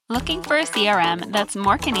Looking for a CRM that's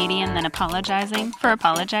more Canadian than apologizing for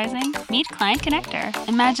apologizing? Meet Client Connector.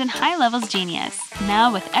 Imagine high levels genius,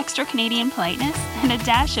 now with extra Canadian politeness and a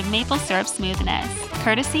dash of maple syrup smoothness.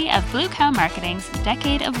 Courtesy of Blue Cow Marketing's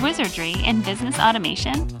decade of wizardry in business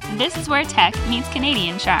automation, this is where tech meets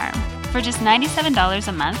Canadian charm. For just $97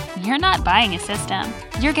 a month, you're not buying a system.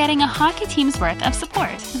 You're getting a hockey team's worth of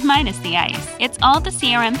support, minus the ice. It's all the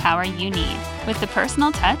CRM power you need, with the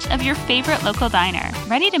personal touch of your favorite local diner,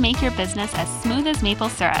 ready to make your business as smooth as maple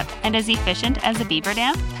syrup and as efficient as a beaver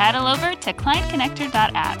dam. Paddle over to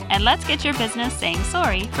clientconnector.app and let's get your business saying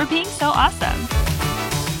sorry for being so awesome.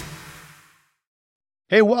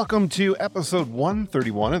 Hey, welcome to episode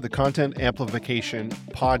 131 of the Content Amplification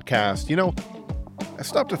podcast. I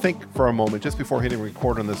stopped to think for a moment just before hitting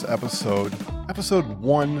record on this episode. Episode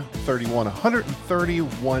 131,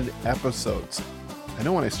 131 episodes. I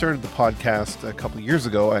know when I started the podcast a couple of years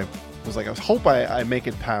ago, I hope I make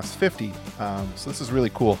it past 50. So this is really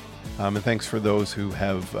cool. And thanks for those who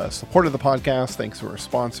have supported the podcast. Thanks to our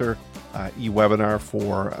sponsor, eWebinar,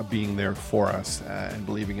 for being there for us and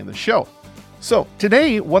believing in the show. So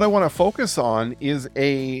today, what I want to focus on is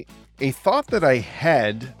a thought that I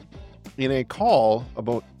had in a call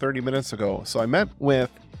about 30 minutes ago. So I met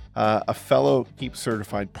with a fellow Keap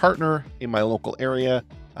Certified partner in my local area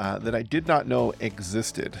that I did not know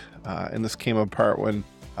existed. And this came about when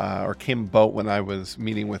I was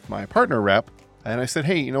meeting with my partner rep. And I said,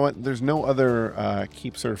 hey, you know what? There's no other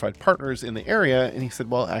Keap Certified partners in the area. And he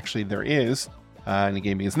said, well, actually there is. And he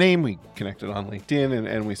gave me his name. We connected on LinkedIn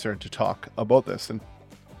and we started to talk about this. And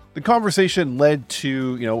the conversation led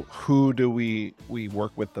to, who do we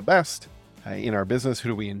work with the best in our business? Who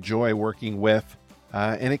do we enjoy working with?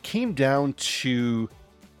 And it came down to,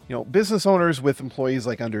 business owners with employees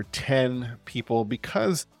like under 10 people,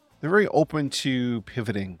 because they're very open to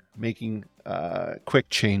pivoting, making quick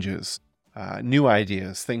changes, new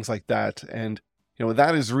ideas, things like that. And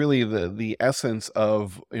that is really the essence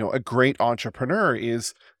of, a great entrepreneur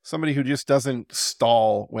is somebody who just doesn't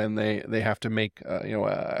stall when they have to make,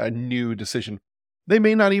 a new decision. They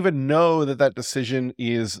may not even know that decision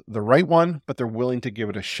is the right one, but they're willing to give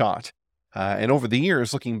it a shot. And over the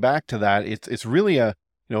years, looking back to that, it's really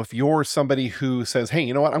if you're somebody who says, hey,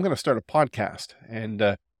 you know what, I'm going to start a podcast,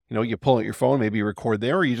 and, you pull out your phone, maybe you record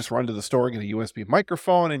there, or you just run to the store, get a USB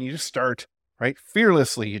microphone, and you just start, right?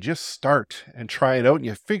 Fearlessly, you just start and try it out, and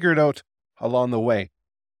you figure it out along the way.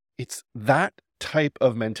 It's that type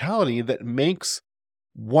of mentality that makes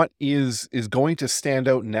what is going to stand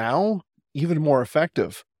out now even more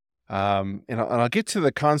effective. And I'll get to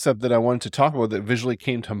the concept that I wanted to talk about that visually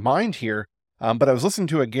came to mind here. But I was listening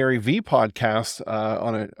to a Gary Vee podcast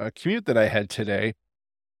on a commute that I had today.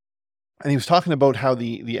 And he was talking about how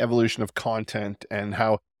the evolution of content and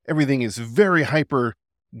how everything is very hyper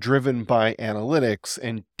driven by analytics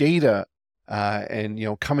and data,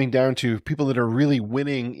 and coming down to people that are really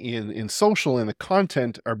winning in social and the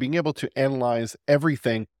content are being able to analyze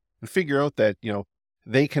everything and figure out that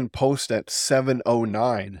they can post at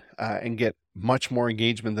 7:09 and get much more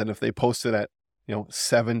engagement than if they posted at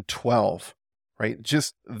 7:12, right?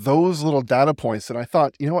 Just those little data points that I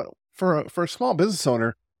thought, for a small business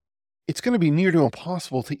owner, it's going to be near to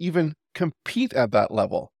impossible to even compete at that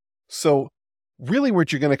level. So really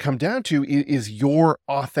what you're going to come down to is your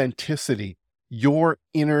authenticity, your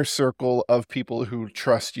inner circle of people who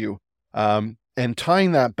trust you. And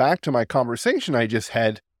tying that back to my conversation I just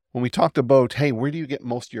had when we talked about, hey, where do you get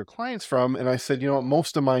most of your clients from? And I said,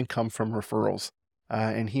 most of mine come from referrals.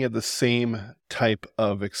 And he had the same type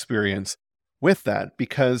of experience with that,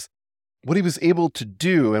 because what he was able to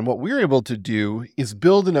do and what we're able to do is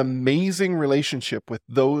build an amazing relationship with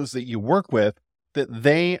those that you work with, that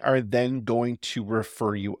they are then going to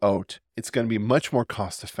refer you out. It's going to be much more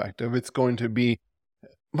cost effective. It's going to be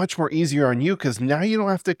much more easier on you, because now you don't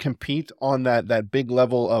have to compete on that big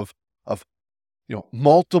level of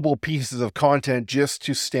multiple pieces of content just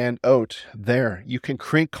to stand out there. You can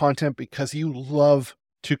create content because you love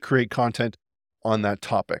to create content on that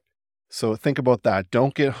topic. So think about that.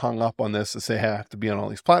 Don't get hung up on this to say, hey, I have to be on all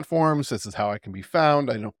these platforms. This is how I can be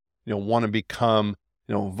found. I don't want to become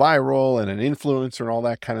viral and an influencer and all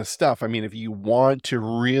that kind of stuff. I mean, if you want to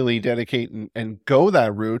really dedicate and go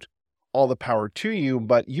that route, all the power to you,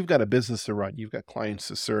 but you've got a business to run. You've got clients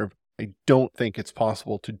to serve. I don't think it's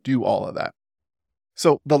possible to do all of that.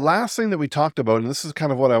 So the last thing that we talked about, and this is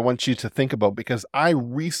kind of what I want you to think about, because I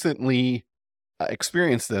recently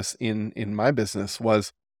experienced this in my business,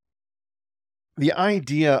 was the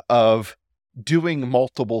idea of doing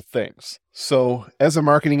multiple things. So as a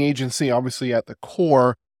marketing agency, obviously at the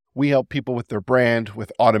core, we help people with their brand,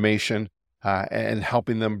 with automation, and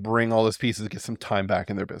helping them bring all those pieces, get some time back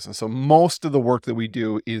in their business. So most of the work that we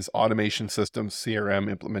do is automation systems, CRM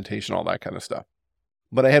implementation, all that kind of stuff.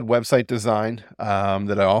 But I had website design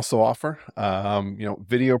that I also offer,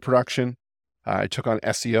 video production. I took on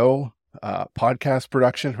SEO, podcast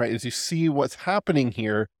production, right? As you see, what's happening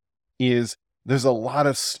here is there's a lot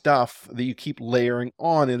of stuff that you keep layering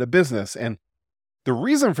on in a business. And the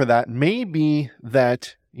reason for that may be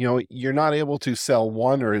that, you're not able to sell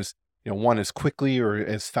one as quickly or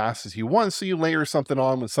as fast as you want. So you layer something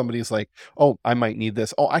on when somebody's like, oh, I might need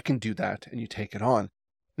this. Oh, I can do that. And you take it on.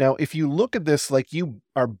 Now, if you look at this, like you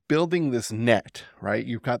are building this net, right?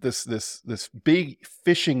 You've got this big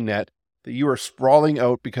fishing net that you are sprawling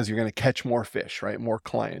out because you're going to catch more fish, right? More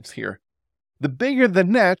clients here. The bigger the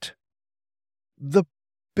net, the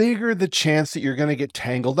bigger the chance that you're going to get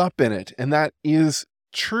tangled up in it. And that is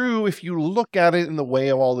true if you look at it in the way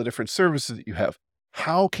of all the different services that you have.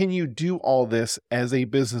 How can you do all this as a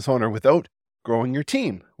business owner without growing your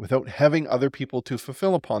team, without having other people to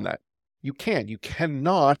fulfill upon that? You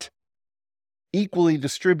cannot equally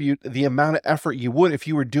distribute the amount of effort you would if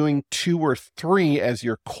you were doing 2 or 3 as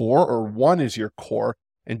your core or 1 as your core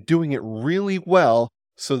and doing it really well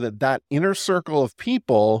so that inner circle of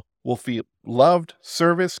people will feel loved,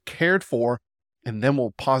 serviced, cared for, and then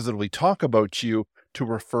will positively talk about you to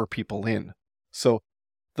refer people in. So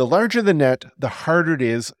the larger the net, the harder it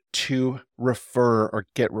is to refer or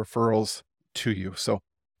get referrals to you. So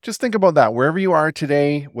just think about that. Wherever you are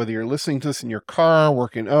today, whether you're listening to this in your car,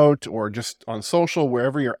 working out, or just on social,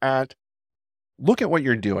 wherever you're at, look at what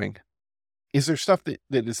you're doing. Is there stuff that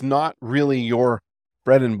is not really your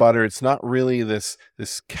bread and butter? It's not really this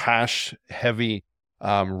cash heavy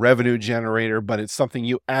revenue generator, but it's something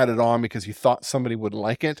you added on because you thought somebody would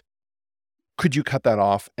like it. Could you cut that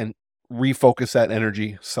off and refocus that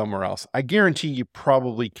energy somewhere else? I guarantee you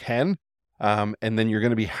probably can. And then you're going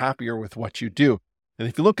to be happier with what you do. And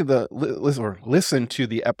if you look at listen to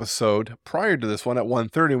the episode prior to this one at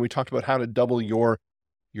 1:30, we talked about how to double your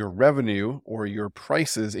revenue or your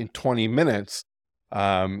prices in 20 minutes.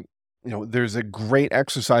 There's a great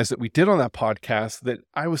exercise that we did on that podcast that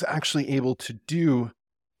I was actually able to do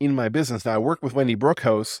in my business. Now I work with Wendy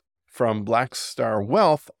Brookhouse from Blackstar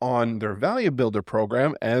Wealth on their Value Builder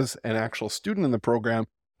program as an actual student in the program.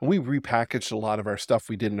 And we repackaged a lot of our stuff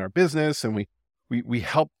we did in our business, and we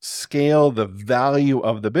helped scale the value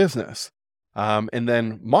of the business. And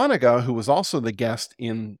then Monica, who was also the guest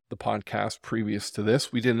in the podcast previous to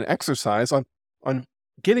this, we did an exercise on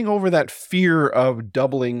getting over that fear of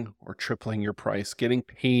doubling or tripling your price, getting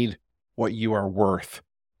paid what you are worth.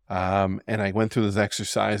 And I went through those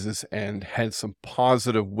exercises and had some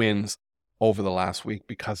positive wins over the last week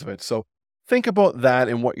because of it. So think about that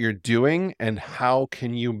and what you're doing and how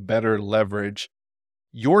can you better leverage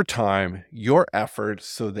your time, your effort,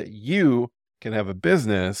 so that you can have a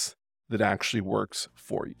business that actually works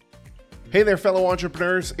for you. Hey there, fellow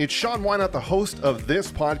entrepreneurs. It's Shaun, the host of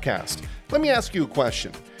this podcast. Let me ask you a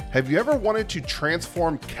question. Have you ever wanted to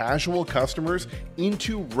transform casual customers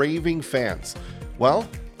into raving fans? Well,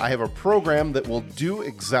 I have a program that will do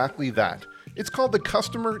exactly that. It's called the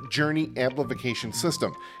Customer Journey Amplification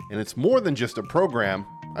System, and it's more than just a program.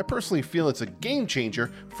 I personally feel it's a game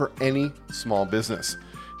changer for any small business.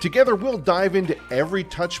 Together, we'll dive into every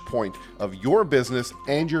touch point of your business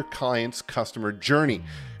and your client's customer journey,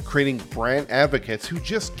 creating brand advocates who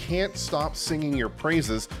just can't stop singing your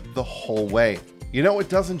praises the whole way. It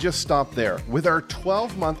doesn't just stop there. With our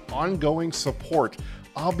 12-month ongoing support,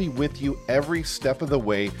 I'll be with you every step of the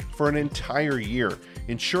way for an entire year,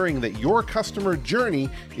 ensuring that your customer journey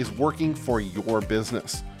is working for your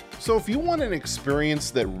business. So if you want an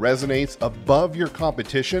experience that resonates above your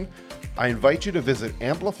competition, I invite you to visit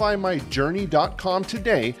amplifymyjourney.com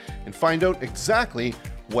today and find out exactly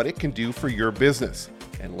what it can do for your business.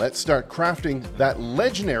 And let's start crafting that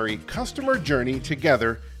legendary customer journey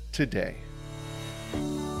together today.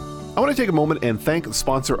 I want to take a moment and thank the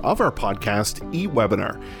sponsor of our podcast,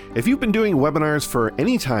 eWebinar. If you've been doing webinars for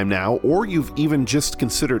any time now, or you've even just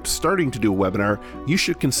considered starting to do a webinar, you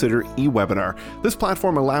should consider eWebinar. This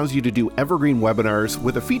platform allows you to do evergreen webinars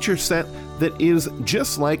with a feature set that is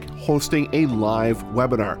just like hosting a live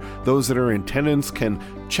webinar. Those that are in attendance can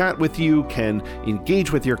chat with you, can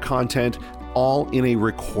engage with your content, all in a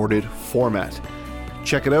recorded format.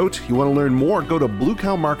 Check it out. You want to learn more? Go to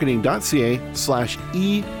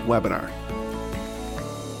bluecowmarketing.ca/ewebinar.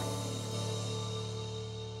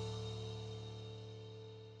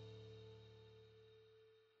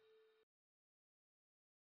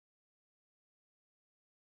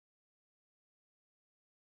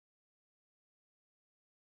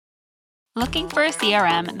 Looking for a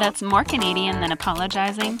CRM that's more Canadian than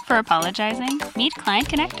apologizing for apologizing? Meet Client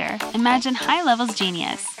Connector. Imagine high levels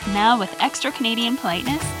genius, now with extra Canadian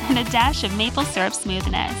politeness and a dash of maple syrup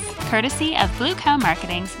smoothness. Courtesy of Blue Cow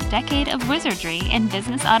Marketing's decade of wizardry in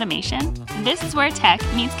business automation, this is where tech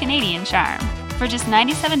meets Canadian charm. For just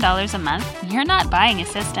 $97 a month, you're not buying a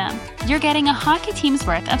system. You're getting a hockey team's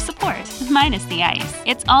worth of support, minus the ice.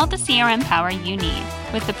 It's all the CRM power you need,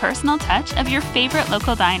 with the personal touch of your favorite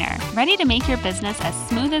local diner, ready to make your business as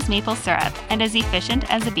smooth as maple syrup and as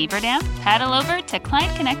efficient as a beaver dam. Paddle over to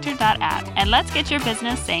clientconnector.app and let's get your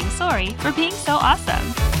business saying sorry for being so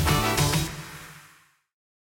awesome.